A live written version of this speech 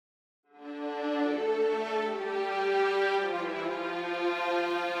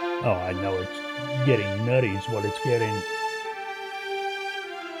Oh, I know it's getting nutty is what it's getting.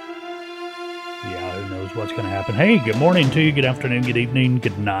 Yeah, who knows what's going to happen. Hey, good morning to you, good afternoon, good evening,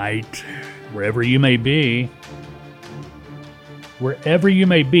 good night, wherever you may be. Wherever you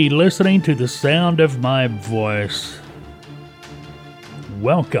may be listening to the sound of my voice.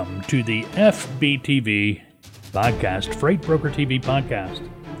 Welcome to the FBTV podcast, Freight Broker TV podcast,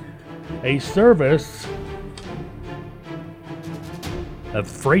 a service of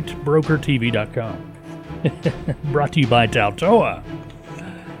FreightBrokerTV.com, brought to you by Tautoa,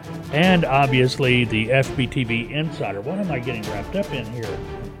 and obviously the FBTV Insider. What am I getting wrapped up in here?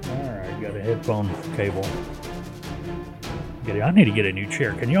 All right, got a headphone cable. I need to get a new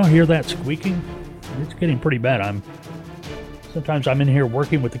chair. Can y'all hear that squeaking? It's getting pretty bad. Sometimes I'm in here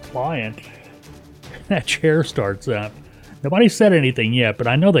working with the client. That chair starts up. Nobody said anything yet, but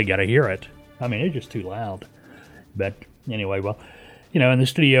I know they got to hear it. I mean, it's just too loud. But anyway, well, you know, in the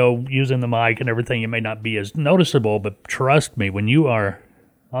studio, using the mic and everything, it may not be as noticeable, but trust me, when you are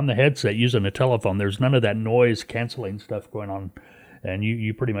on the headset using a telephone, there's none of that noise canceling stuff going on, and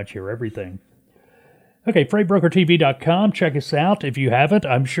you pretty much hear everything. Okay, FreightBrokerTV.com. Check us out if you haven't.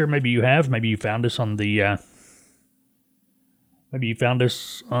 I'm sure maybe you have. Maybe you found us on the... Maybe you found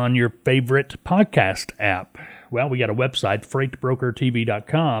us on your favorite podcast app. Well, we got a website,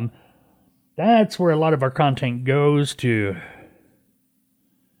 FreightBrokerTV.com. That's where a lot of our content goes to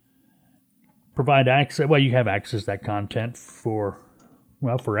provide access. Well, you have access to that content for,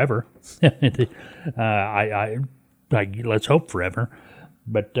 well, forever. Let's hope forever.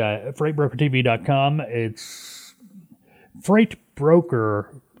 But FreightBrokerTV.com, it's freight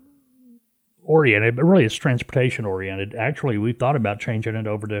broker oriented, but really it's transportation oriented. Actually, we thought about changing it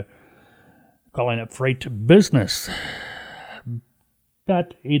over to calling it Freight Business.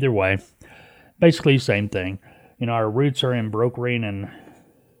 But either way, basically same thing. You know, our roots are in brokering,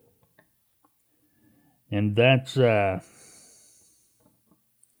 and that's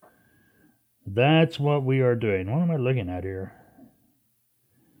what we are doing. What am I looking at here?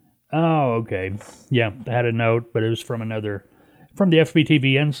 Oh, okay. Yeah, I had a note, but it was from the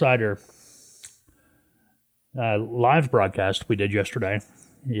FBTV Insider live broadcast we did yesterday.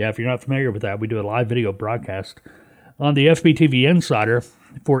 Yeah, if you're not familiar with that, we do a live video broadcast on the FBTV Insider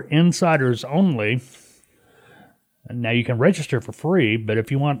for insiders only. Now, you can register for free, but if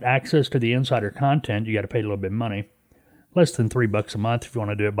you want access to the insider content, you got to pay a little bit of money. Less than $3 a month. If you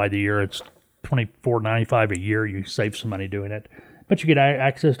want to do it by the year, it's $24.95 a year. You save some money doing it. But you get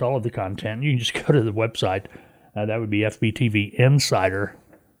access to all of the content. You can just go to the website. That would be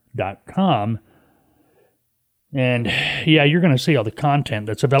FBTVinsider.com. And yeah, you're going to see all the content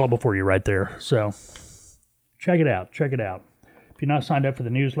that's available for you right there. So check it out. Check it out. If you're not signed up for the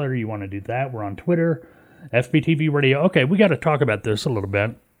newsletter, you want to do that. We're on Twitter, FBTV Radio. Okay, we got to talk about this a little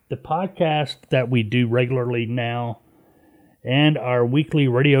bit. The podcast that we do regularly now and our weekly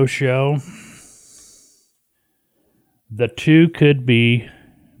radio show, the two could be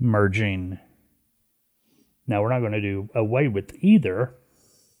merging. Now, we're not going to do away with either.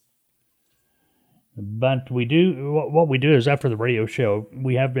 But what we do is after the radio show,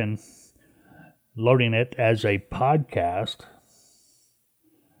 we have been loading it as a podcast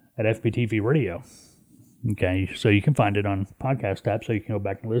at FBTV Radio. Okay, so you can find it on podcast app, so you can go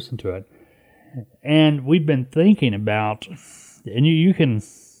back and listen to it. And we've been thinking about, and you can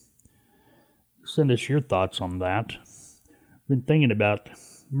send us your thoughts on that. We've been thinking about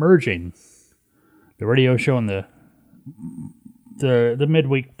merging the radio show and the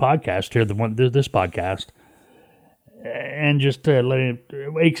midweek podcast here, this podcast, and just letting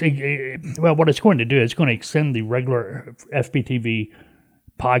it, well, what it's going to do is it's going to extend the regular FBTV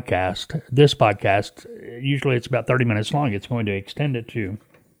podcast. This podcast, usually it's about 30 minutes long. It's going to extend it to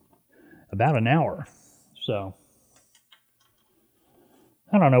about an hour. So,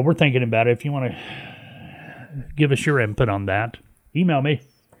 I don't know. We're thinking about it. If you want to give us your input on that, email me,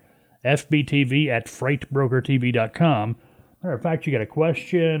 fbtv@freightbrokertv.com. Matter of fact, you got a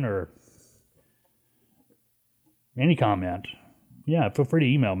question or any comment, yeah, feel free to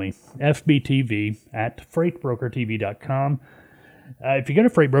email me, fbtv@freightbrokertv.com. If you go to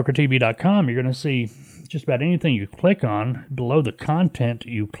freightbrokertv.com, you're going to see just about anything you click on. Below the content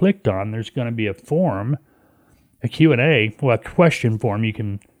you clicked on, there's going to be a form, a Q&A, well, a question form. You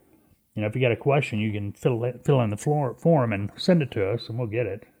can, if you got a question, you can fill in the form and send it to us, and we'll get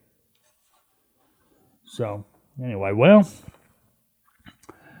it. So, anyway, well,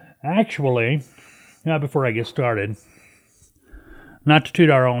 actually, before I get started, not to toot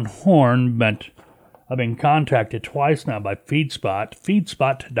our own horn, but I've been contacted twice now by FeedSpot,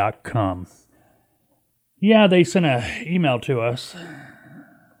 feedspot.com. Yeah, they sent an email to us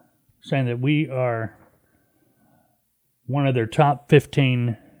saying that we are one of their top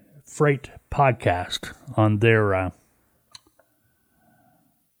 15 freight podcasts on their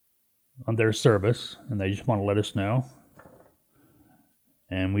service, and they just want to let us know.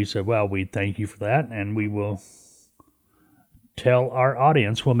 And we said, well, we thank you for that, and we will tell our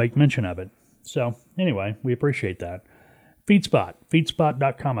audience, we'll make mention of it. So anyway, we appreciate that.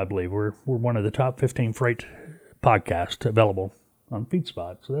 Feedspot.com, I believe. We're one of the top 15 freight podcasts available on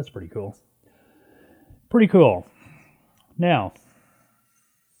Feedspot, so that's pretty cool. Pretty cool. Now,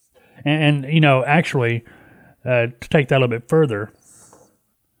 and actually, to take that a little bit further,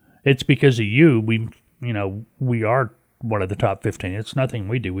 it's because of you. We are one of the top 15. It's nothing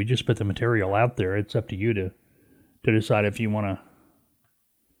we do. We just put the material out there. It's up to you to decide if you want to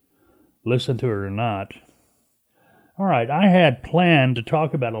listen to it or not. All right, I had planned to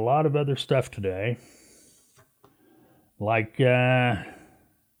talk about a lot of other stuff today, like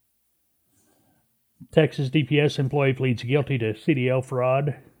Texas DPS employee pleads guilty to CDL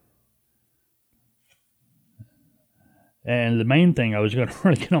fraud. And the main thing I was going to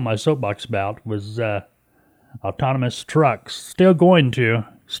really get on my soapbox about was autonomous trucks. Still going to.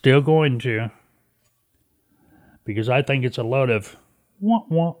 Because I think it's a load of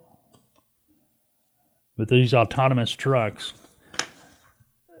wah-wah with these autonomous trucks.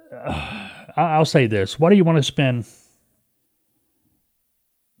 I'll say this. What do you want to spend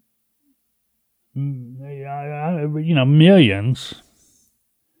millions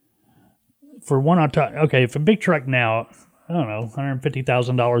for one okay, if a big truck now, I don't know,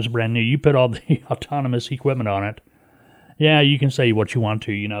 $150,000 brand new, you put all the autonomous equipment on it. Yeah, you can say what you want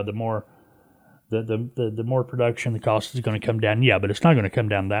to. The more the more production, the cost is going to come down. Yeah, but it's not going to come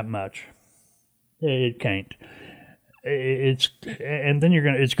down that much. It can't. And then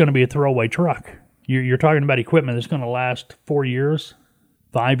it's going to be a throwaway truck. You're talking about equipment that's going to last 4 years,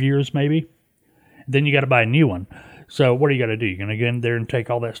 5 years maybe. Then you got to buy a new one. So what are you going to do? You're going to get in there and take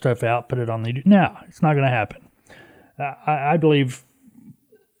all that stuff out, put it on the... No, it's not going to happen. I really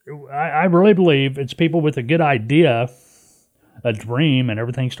believe it's people with a good idea, a dream, and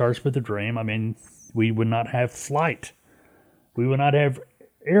everything starts with a dream. I mean, we would not have flight. We would not have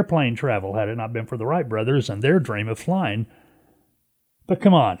airplane travel had it not been for the Wright brothers and their dream of flying. But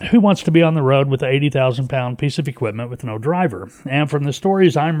come on, who wants to be on the road with an 80,000-pound piece of equipment with no driver? And from the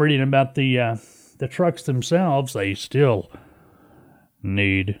stories I'm reading about the trucks themselves, they still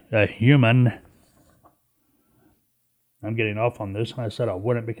need a human. I'm getting off on this. I said I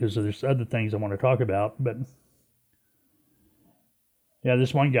wouldn't because there's other things I want to talk about. But yeah,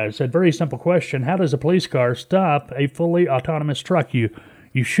 this one guy said, very simple question. How does a police car stop a fully autonomous truck? You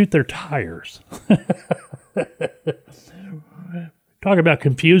shoot their tires. Talk about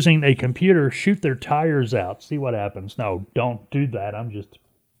confusing a computer. Shoot their tires out. See what happens. No, don't do that.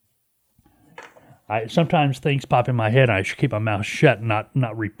 Sometimes things pop in my head and I should keep my mouth shut and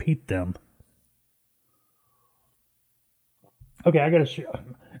not repeat them. Okay,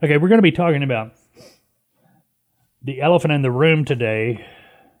 we're going to be talking about the elephant in the room today.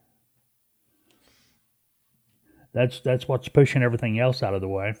 That's what's pushing everything else out of the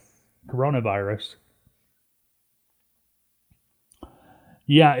way. Coronavirus.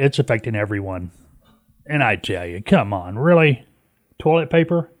 Yeah, it's affecting everyone. And I tell you, come on, really? Toilet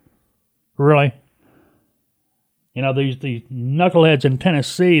paper? Really? These knuckleheads in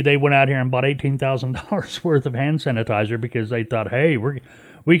Tennessee, they went out here and bought $18,000 worth of hand sanitizer because they thought, hey,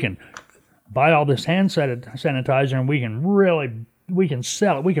 we can buy all this hand sanitizer and we can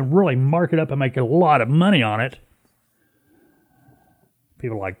sell it. We can really mark it up and make a lot of money on it.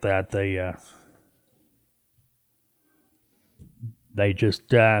 People like that, they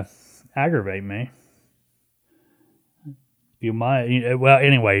just aggravate me. You might, well,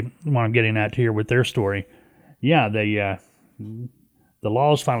 anyway, what I'm getting at here with their story, yeah, the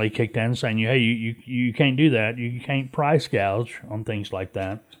laws finally kicked in saying, hey, you can't do that. You can't price gouge on things like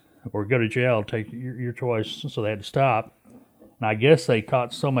that or go to jail, take your choice. So they had to stop. And I guess they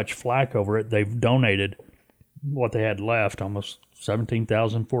caught so much flack over it, they've donated what they had left, almost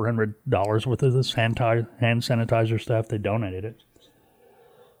 $17,400 worth of this hand sanitizer stuff. They donated it.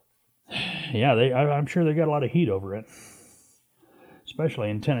 Yeah, I'm sure they got a lot of heat over it, especially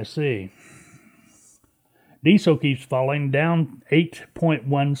in Tennessee. Diesel keeps falling, down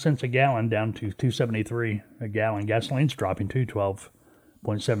 8.1 cents a gallon, down to $2.73 a gallon. Gasoline's dropping to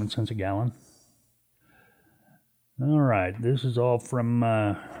 12.7 cents a gallon. All right, this is all from,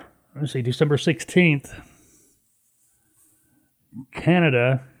 December 16th.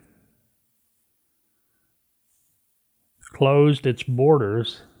 Canada closed its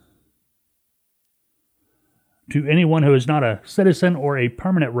borders to anyone who is not a citizen or a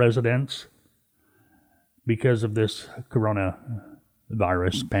permanent resident because of this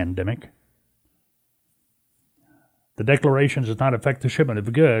coronavirus pandemic. The declaration does not affect the shipment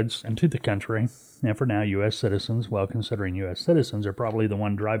of goods into the country, and for now, U.S. citizens, well, considering U.S. citizens are probably the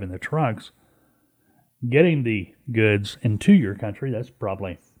one driving the trucks, getting the goods into your country, that's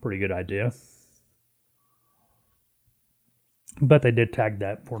probably a pretty good idea. But they did tag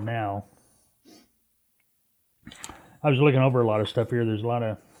that for now. I was looking over a lot of stuff here. There's a lot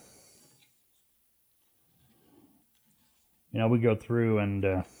of, we go through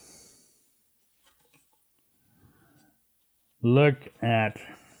and look at a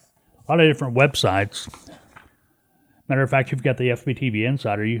lot of different websites. Matter of fact, you've got the FBTV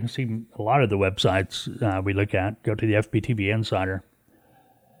Insider. You can see a lot of the websites we look at. Go to the FBTV Insider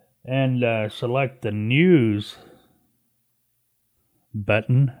and select the news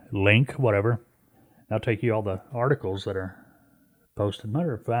button, link, whatever. That'll take you all the articles that are posted.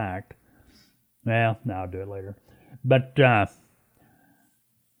 Matter of fact, I'll do it later. But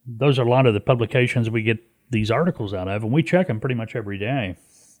those are a lot of the publications we get these articles out of, and we check them pretty much every day.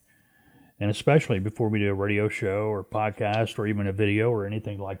 And especially before we do a radio show or podcast or even a video or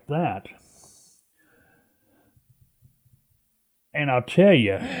anything like that. And I'll tell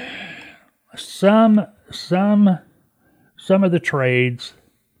you, some of the trades,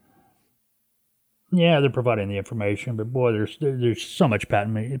 they're providing the information, but boy, there's so much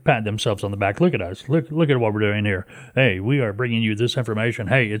patting themselves on the back. Look at us. Look at what we're doing here. Hey, we are bringing you this information.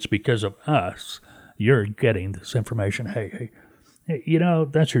 Hey, it's because of us. You're getting this information. Hey,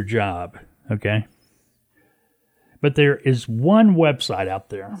 that's your job, okay? But there is one website out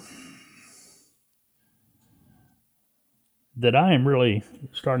there that I am really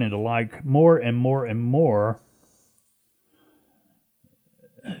starting to like more and more and more,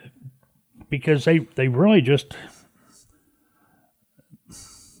 because they really just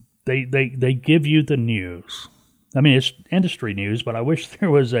they give you the news. I mean, it's industry news, but I wish there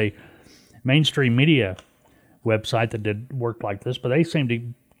was a mainstream media website that did work like this, but they seem to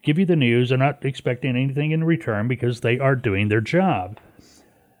give you the news. They're not expecting anything in return because they are doing their job.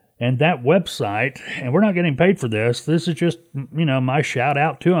 And that website, and we're not getting paid for this. This is just, my shout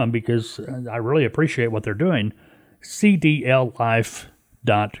out to them because I really appreciate what they're doing. CDLlife.com.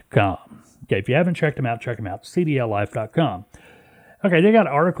 Okay, if you haven't checked them out, check them out. CDLlife.com. Okay, they got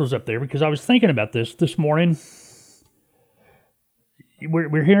articles up there because I was thinking about this morning.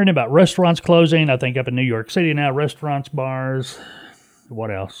 We're hearing about restaurants closing. I think up in New York City now, restaurants, bars, what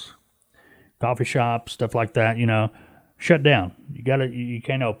else? Coffee shops, stuff like that. Shut down. You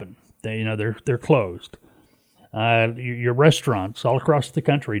can't open. They're closed. Your restaurants all across the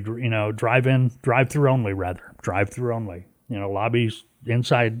country. Drive-through only. Lobbies,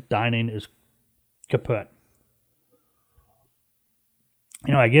 inside dining is kaput.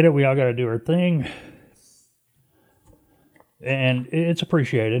 I get it. We all got to do our thing. And it's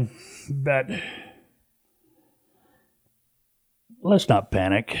appreciated, but let's not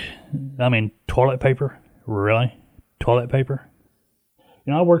panic. I mean, toilet paper? Really? Toilet paper?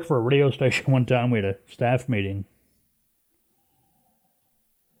 I worked for a radio station one time. We had a staff meeting.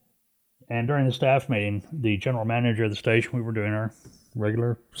 And during the staff meeting, the general manager of the station, we were doing our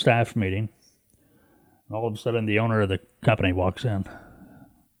regular staff meeting. And all of a sudden, the owner of the company walks in.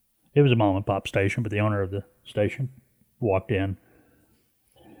 It was a mom and pop station, but the owner of the station walked in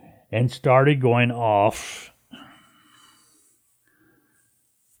and started going off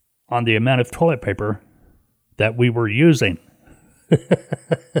on the amount of toilet paper that we were using.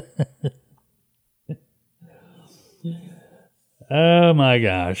 Oh my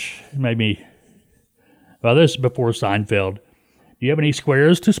gosh. It made me... Well, this is before Seinfeld. Do you have any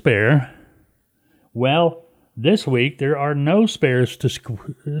squares to spare? Well, this week there are no squares to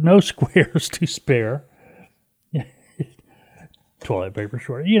spare. Toilet paper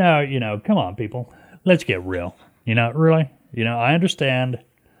short. Come on, people. Let's get real. Really? I understand.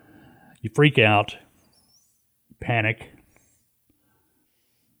 You freak out. Panic.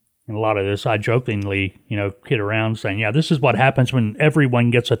 And a lot of this, I jokingly, kid around saying, this is what happens when everyone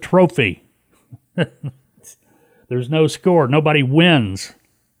gets a trophy. There's no score. Nobody wins.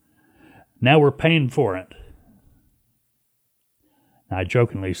 Now we're paying for it. I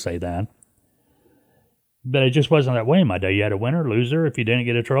jokingly say that. But it just wasn't that way in my day. You had a winner, loser. If you didn't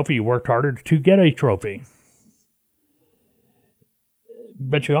get a trophy, you worked harder to get a trophy.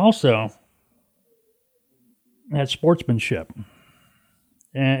 But you also had sportsmanship.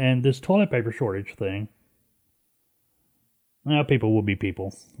 And this toilet paper shortage thing, people will be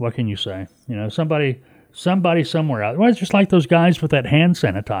people. What can you say? Somebody somewhere out. Well, it's just like those guys with that hand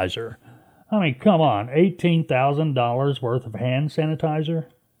sanitizer. I mean, come on, $18,000 worth of hand sanitizer?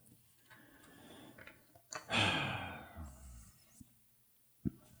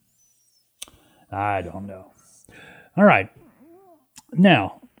 I don't know. All right.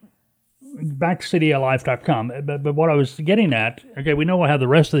 Now, back to CDLLife.com. But what I was getting at, okay, we know how the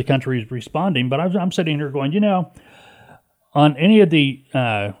rest of the country is responding, but I'm sitting here going, on any of the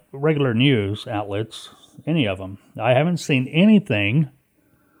regular news outlets, any of them, I haven't seen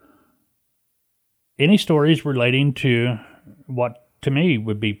any stories relating to what to me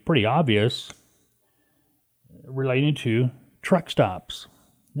would be pretty obvious, relating to truck stops.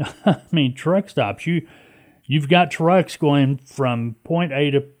 I mean, truck stops. You've got trucks going from point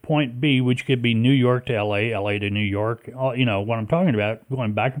A to point B, which could be New York to LA, LA to New York. What I'm talking about,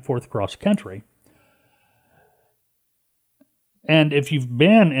 going back and forth across the country. And if you've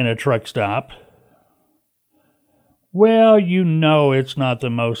been in a truck stop, well, it's not the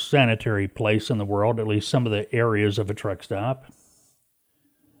most sanitary place in the world, at least some of the areas of a truck stop.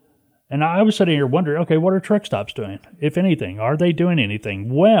 And I was sitting here wondering, okay, what are truck stops doing, if anything? Are they doing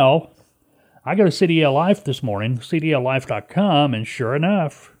anything? Well, I go to CDL Life this morning, CDLLife.com, and sure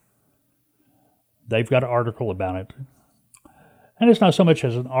enough, they've got an article about it. And it's not so much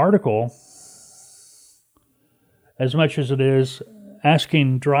as an article as much as it is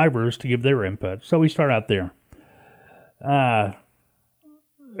asking drivers to give their input. So we start out there.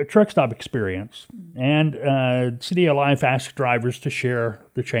 A truck stop experience. And CDL Life asks drivers to share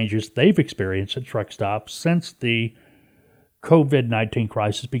the changes they've experienced at truck stops since the COVID-19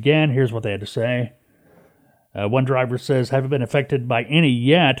 crisis began. Here's what they had to say. One driver says, haven't been affected by any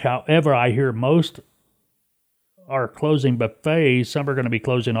yet. However, I hear most are closing buffets. Some are going to be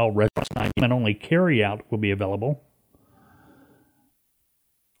closing all restaurants, and only carry-out will be available.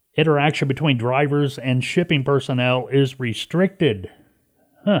 Interaction between drivers and shipping personnel is restricted.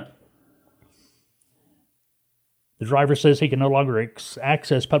 The driver says he can no longer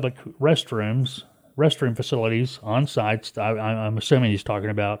access public restroom facilities on sites. I'm assuming he's talking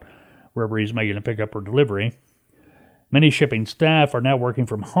about wherever he's making a pickup or delivery. Many shipping staff are now working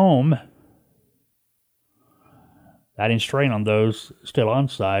from home, adding strain on those still on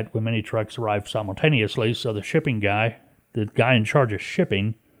site when many trucks arrive simultaneously. So the guy in charge of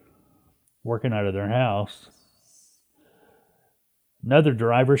shipping, working out of their house. Another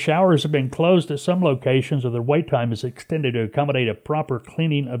driver, showers have been closed at some locations, or their wait time is extended to accommodate a proper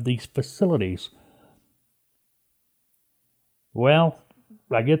cleaning of these facilities. Well,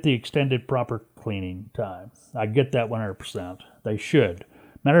 I get the extended proper cleaning time. I get that 100%. They should.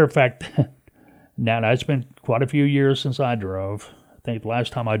 Matter of fact, now it's been quite a few years since I drove. I think the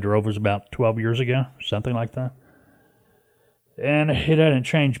last time I drove was about 12 years ago, something like that. And it hadn't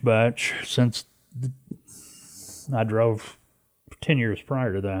changed much since I drove 10 years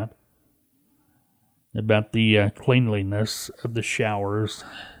prior to that, about the cleanliness of the showers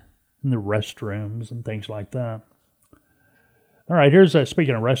and the restrooms and things like that. All right, here's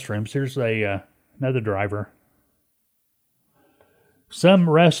speaking of restrooms, here's another driver. Some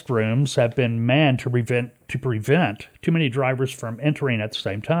restrooms have been manned to prevent too many drivers from entering at the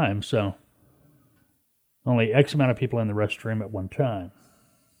same time, so only X amount of people in the restroom at one time.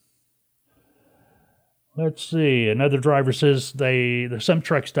 Let's see. Another driver says some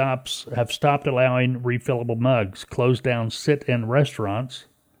truck stops have stopped allowing refillable mugs, closed down sit-in restaurants,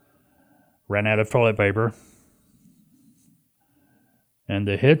 ran out of toilet paper, and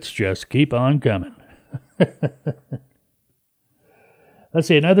the hits just keep on coming. Let's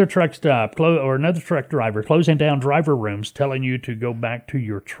see. Another truck stop or another truck driver closing down driver rooms, telling you to go back to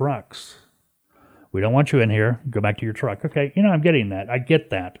your trucks. We don't want you in here. Go back to your truck. Okay, I'm getting that. I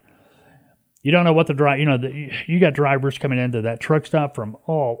get that. You don't know what you got drivers coming into that truck stop from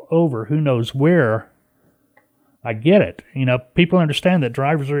all over, who knows where. I get it. People understand that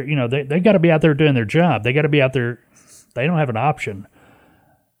drivers are, they got to be out there doing their job. They got to be out there. They don't have an option.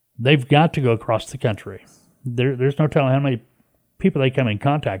 They've got to go across the country. There's no telling how many people they come in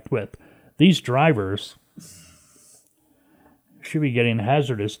contact with. These drivers should be getting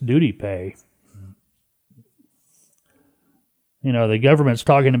hazardous duty pay. The government's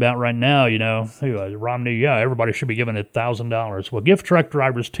talking about right now, Romney, everybody should be given $1,000. Well, give truck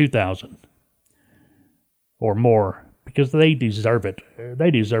drivers $2,000 or more, because they deserve it. They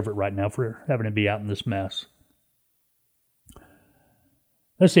deserve it right now for having to be out in this mess.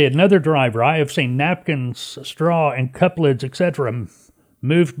 Let's see, another driver. I have seen napkins, straw, and cup lids, etc.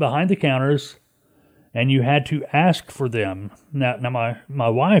 moved behind the counters, and you had to ask for them. Now my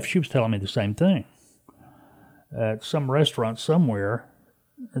wife, she was telling me the same thing. At some restaurant somewhere,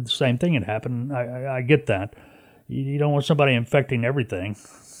 the same thing had happened. I get that. You don't want somebody infecting everything.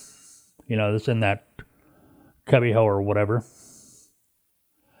 that's in that cubbyhole or whatever.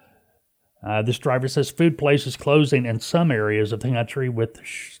 This driver says food places closing in some areas of the country with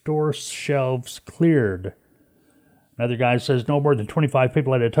store shelves cleared. Another guy says no more than 25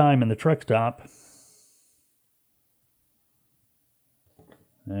 people at a time in the truck stop.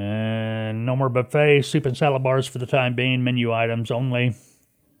 And no more buffet, soup and salad bars for the time being, menu items only.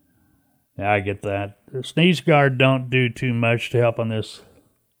 Yeah, I get that. The Sneeze Guard don't do too much to help on this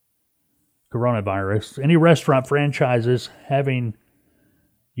coronavirus. Any restaurant franchises having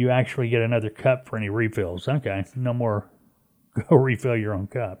you actually get another cup for any refills. Okay, no more go refill your own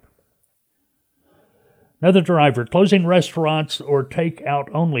cup. Another driver, closing restaurants or take out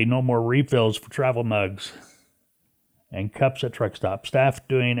only, no more refills for travel mugs and cups at truck stop. Staff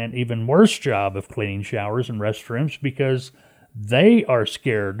doing an even worse job of cleaning showers and restrooms because they are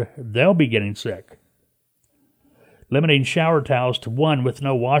scared they'll be getting sick. Limiting shower towels to one with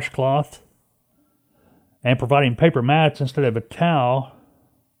no washcloth and providing paper mats instead of a towel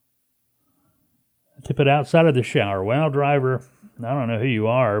to put outside of the shower. Well, driver, I don't know who you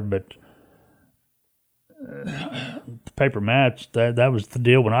are, but paper mats, that was the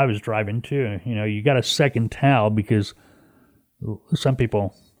deal when I was driving too. You got a second towel because some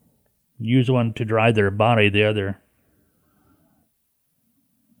people use one to dry their body, the other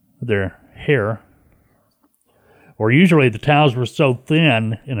their hair. Or usually the towels were so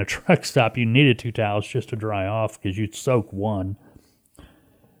thin in a truck stop you needed two towels just to dry off because you'd soak one.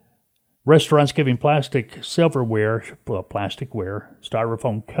 Restaurants giving plasticware,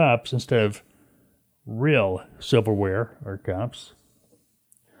 styrofoam cups instead of real silverware or cups.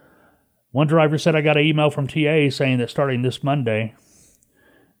 One driver said, I got an email from TA saying that starting this Monday,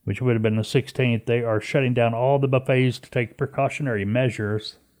 which would have been the 16th, they are shutting down all the buffets to take precautionary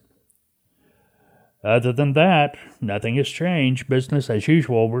measures. Other than that, nothing has changed. Business as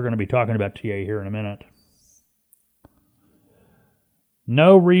usual. We're going to be talking about TA here in a minute.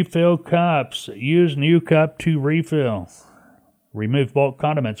 No refill cups. Use new cup to refill. Remove bulk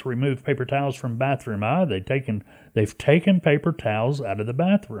condiments. Remove paper towels from bathroom. They've taken paper towels out of the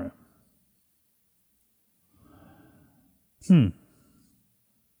bathroom.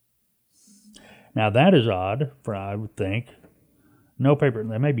 Now that is odd, for I would think. No paper.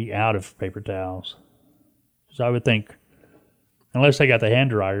 They may be out of paper towels. So I would think, unless they got the hand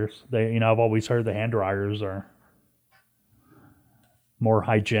dryers. I've always heard the hand dryers are more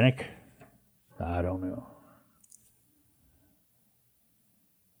hygienic. I don't know.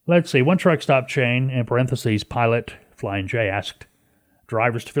 Let's see. One truck stop chain, in parentheses, Pilot Flying J, asked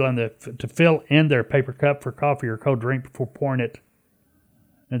drivers to fill in their paper cup for coffee or cold drink before pouring it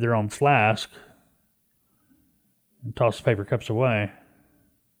in their own flask and toss the paper cups away.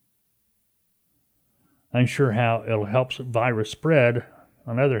 Unsure how it'll help virus spread.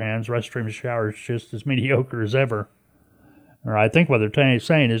 On the other hand, restroom showers just as mediocre as ever. Or I think what they're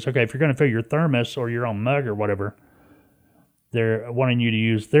saying is, okay, if you're going to fill your thermos or your own mug or whatever, they're wanting you to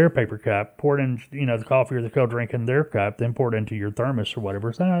use their paper cup, pour it in, the coffee or the cold drink in their cup, then pour it into your thermos or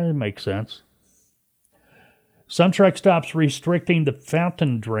whatever. So it makes sense. Some truck stops restricting the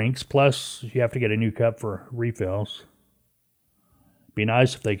fountain drinks, plus you have to get a new cup for refills. Be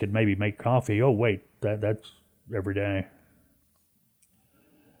nice if they could maybe make coffee. Oh, wait, that's every day.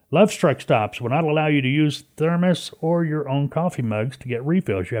 Love's truck stops will not allow you to use thermos or your own coffee mugs to get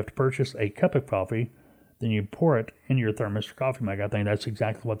refills. You have to purchase a cup of coffee, then you pour it in your thermos or coffee mug. I think that's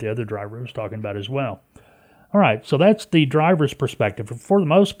exactly what the other driver was talking about as well. All right, so that's the driver's perspective. For the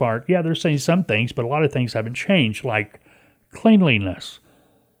most part, yeah, they're saying some things, but a lot of things haven't changed, like cleanliness.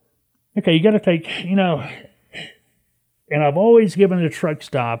 Okay, you got to take, and I've always given the truck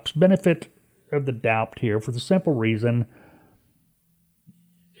stops benefit of the doubt here for the simple reason,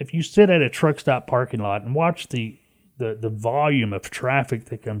 if you sit at a truck stop parking lot and watch the volume of traffic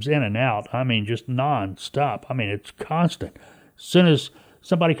that comes in and out, just non-stop. It's constant. As soon as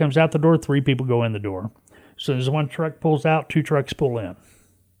somebody comes out the door, 3 people go in the door. As soon as one truck pulls out, 2 trucks pull in.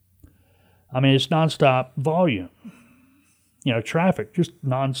 It's non-stop volume. Traffic, just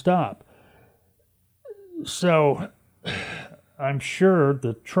non-stop. So I'm sure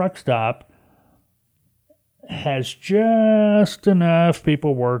the truck stop has just enough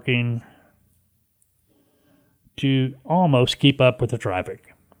people working to almost keep up with the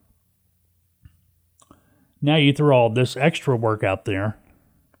traffic. Now you throw all this extra work out there,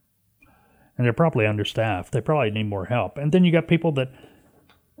 and they're probably understaffed. They probably need more help. And then you got people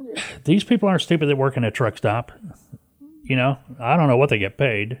these people aren't stupid that work in a truck stop. I don't know what they get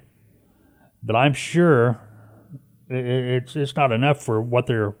paid, but I'm sure it's not enough for what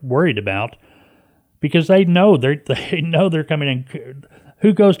they're worried about, because they know they're coming in.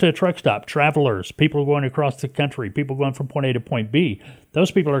 Who goes to a truck stop? Travelers, people going across the country, people going from point A to point B.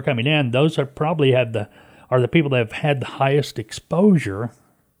 Those people are coming in. Those are probably are the people that have had the highest exposure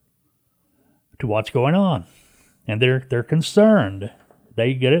to what's going on. And they're concerned.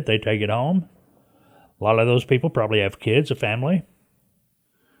 They get it, they take it home. A lot of those people probably have kids, a family.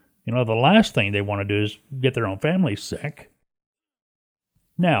 You know, the last thing they want to do is get their own family sick.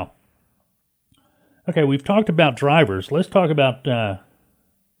 Now, okay, we've talked about drivers. Let's talk about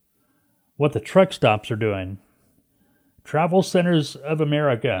what the truck stops are doing. Travel Centers of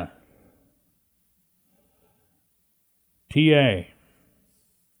America, TA.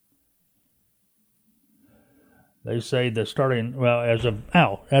 They say that starting, well, as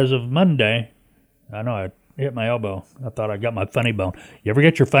of Monday, I know I hit my elbow. I thought I got my funny bone. You ever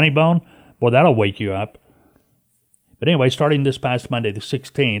get your funny bone? Boy, that'll wake you up. But anyway, starting this past Monday, the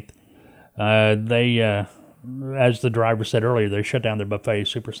 16th, they, as the driver said earlier, they shut down their buffet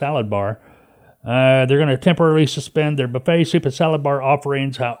super salad bar. They're going to temporarily suspend their buffet super salad bar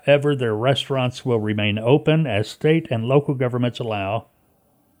offerings. However, their restaurants will remain open as state and local governments allow.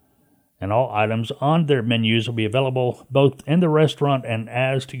 And all items on their menus will be available both in the restaurant and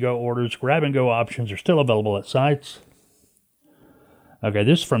as to-go orders. Grab-and-go options are still available at sites. Okay,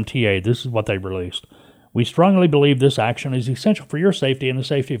 this is from TA. This is what they released. We strongly believe this action is essential for your safety and the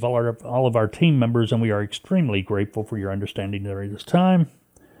safety of all of our team members, and we are extremely grateful for your understanding during this time.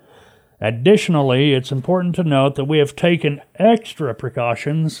 Additionally, it's important to note that we have taken extra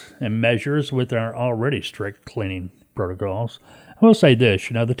precautions and measures with our already strict cleaning protocols. I will say this,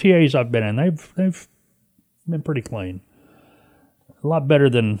 the TAs I've been in, they've been pretty clean. A lot better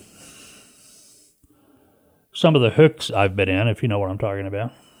than some of the hooks I've been in, if you know what I'm talking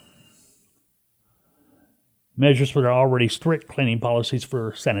about. Measures with our already strict cleaning policies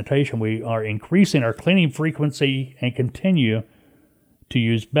for sanitation. We are increasing our cleaning frequency and continue to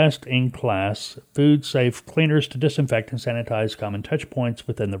use best-in-class, food-safe cleaners to disinfect and sanitize common touch points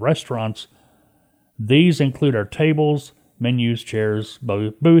within the restaurants. These include our tables, menus, chairs,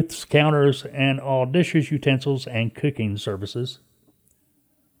 booths, counters, and all dishes, utensils, and cooking services.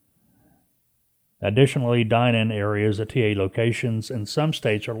 Additionally, dine-in areas at TA locations in some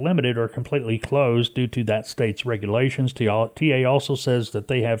states are limited or completely closed due to that state's regulations. TA also says that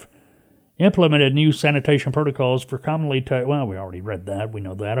they have implemented new sanitation protocols for commonly well, we already read that. We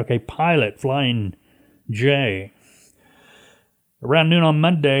know that. Okay, Pilot, Flying J. Around noon on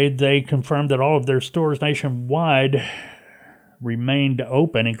Monday, they confirmed that all of their stores nationwide remained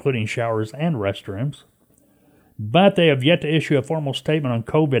open, including showers and restrooms. But they have yet to issue a formal statement on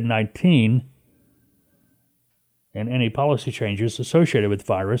COVID-19 and any policy changes associated with the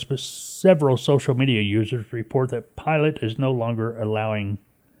virus, but several social media users report that Pilot is no longer allowing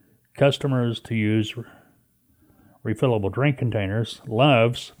customers to use refillable drink containers.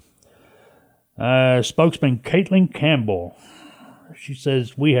 Love's spokesman Caitlin Campbell, she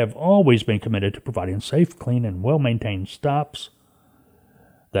says, we have always been committed to providing safe, clean, and well-maintained stops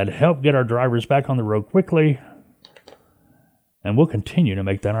that help get our drivers back on the road quickly, and we'll continue to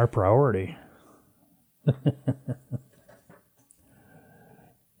make that our priority.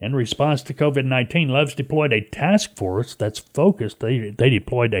 In response to COVID-19, Love's deployed a task force that's focused. They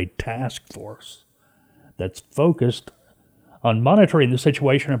deployed a task force that's focused on monitoring the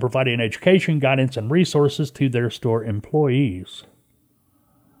situation and providing education, guidance, and resources to their store employees.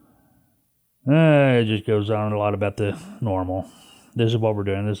 It just goes on a lot about the normal. This is what we're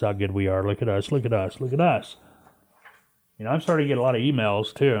doing. This is how good we are. Look at us. Look at us. Look at us. I'm starting to get a lot of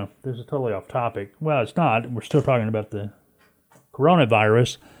emails, too. This is totally off topic. Well, it's not. We're still talking about the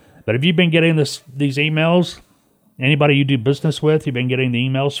coronavirus. But have you been getting these emails? Anybody you do business with, you've been getting the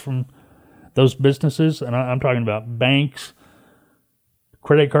emails from those businesses? And I'm talking about banks,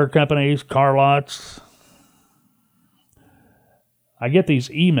 credit card companies, car lots. I get these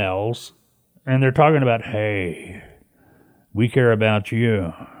emails, and they're talking about, hey, we care about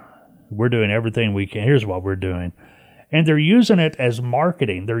you. We're doing everything we can. Here's what we're doing. And they're using it as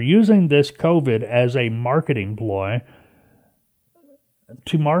marketing. They're using this COVID as a marketing ploy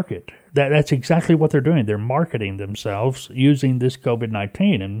to market. That's exactly what they're doing. They're marketing themselves using this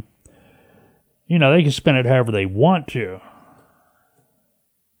COVID-19. And, they can spin it however they want to.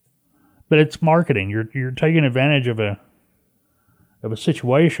 But it's marketing. You're taking advantage of a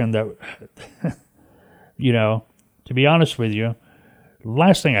situation that, to be honest with you, the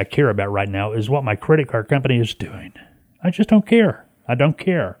last thing I care about right now is what my credit card company is doing. I just don't care. I don't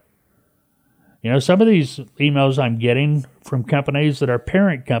care. Some of these emails I'm getting from companies that are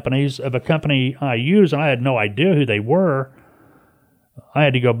parent companies of a company I use, and I had no idea who they were. I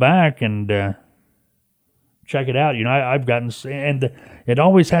had to go back and check it out. I've gotten, and it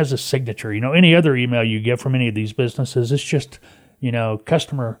always has a signature. Any other email you get from any of these businesses, it's just,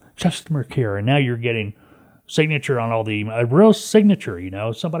 customer care. And now you're getting signature on all the email, a real signature,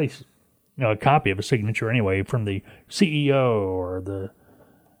 somebody's, a copy of a signature anyway from the CEO or the,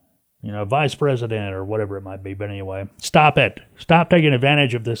 vice president or whatever it might be. But anyway, stop it. Stop taking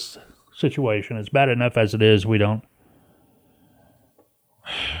advantage of this situation. It's bad enough as it is. We don't.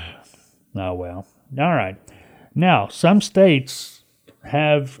 Oh, well. All right. Now, some states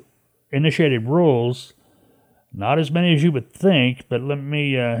have initiated rules, not as many as you would think, but let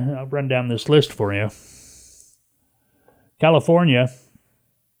me I'll run down this list for you. California,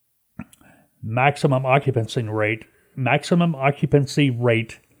 maximum occupancy rate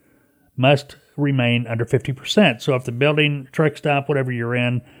must remain under 50%. So if the building, truck stop, whatever you're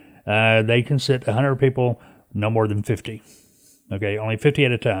in, they can sit 100 people, no more than 50. Okay, only 50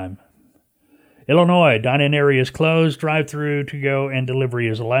 at a time. Illinois, dine-in areas closed, drive-through, to-go, and delivery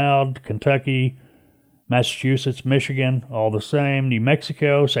is allowed. Kentucky, Massachusetts, Michigan, all the same. New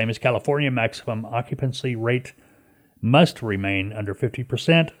Mexico, same as California, maximum occupancy rate must remain under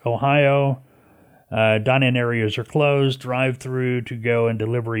 50%. Ohio, dine-in areas are closed, drive-through, to-go, and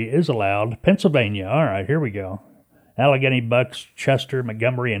delivery is allowed. Pennsylvania, all right, here we go. Allegheny, Bucks, Chester,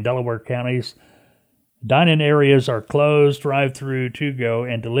 Montgomery, and Delaware counties, dine-in areas are closed, drive-through, to-go,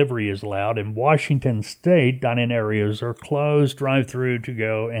 and delivery is allowed. In Washington State, dine-in areas are closed, drive-through,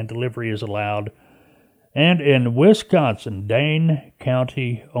 to-go, and delivery is allowed. And in Wisconsin, Dane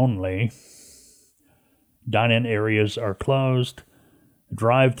County only, dine-in areas are closed,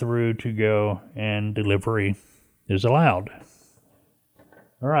 drive-through, to-go, and delivery is allowed.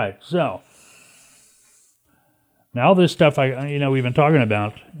 All right, so now all this stuff we've been talking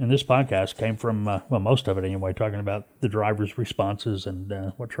about in this podcast came from, most of it anyway, talking about the driver's responses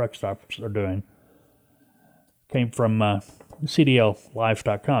and what truck stops are doing. Came from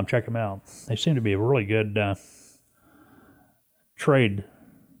CDLLife.com. Check them out. They seem to be a really good trade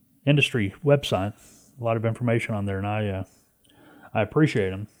industry website. A lot of information on there, and I appreciate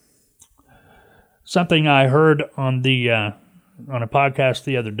them. Something I heard on a podcast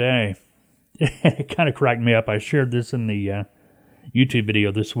the other day, it kind of cracked me up. I shared this in the YouTube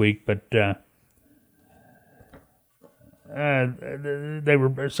video this week, but it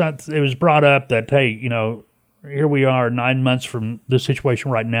was brought up that, hey, here we are 9 months from the situation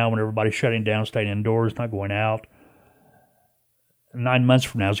right now when everybody's shutting down, staying indoors, not going out. 9 months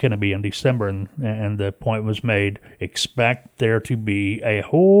from now is going to be in December, and the point was made, expect there to be a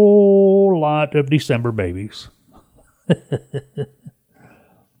whole lot of December babies.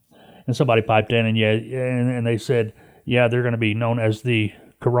 And somebody piped in, and they said, yeah, they're going to be known as the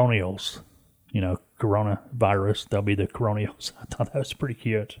coronials. Coronavirus, they'll be the coronials. I thought that was pretty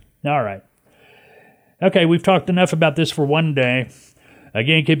cute. All right. Okay, we've talked enough about this for one day.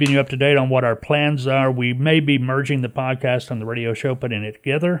 Again, keeping you up to date on what our plans are. We may be merging the podcast and the radio show, putting it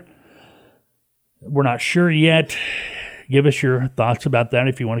together. We're not sure yet. Give us your thoughts about that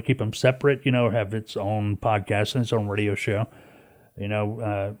if you want to keep them separate, or have its own podcast and its own radio show.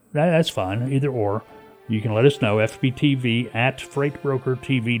 That's fine, either or. You can let us know, FBTV at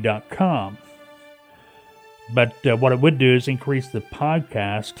freightbrokertv.com. But what it would do is increase the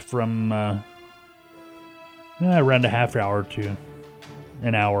podcast from around a half hour to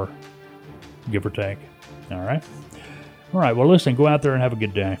an hour, give or take. All right? All right, well, listen, go out there and have a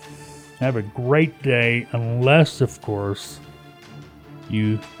good day. Have a great day, unless, of course,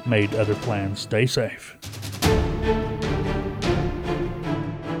 you made other plans. Stay safe.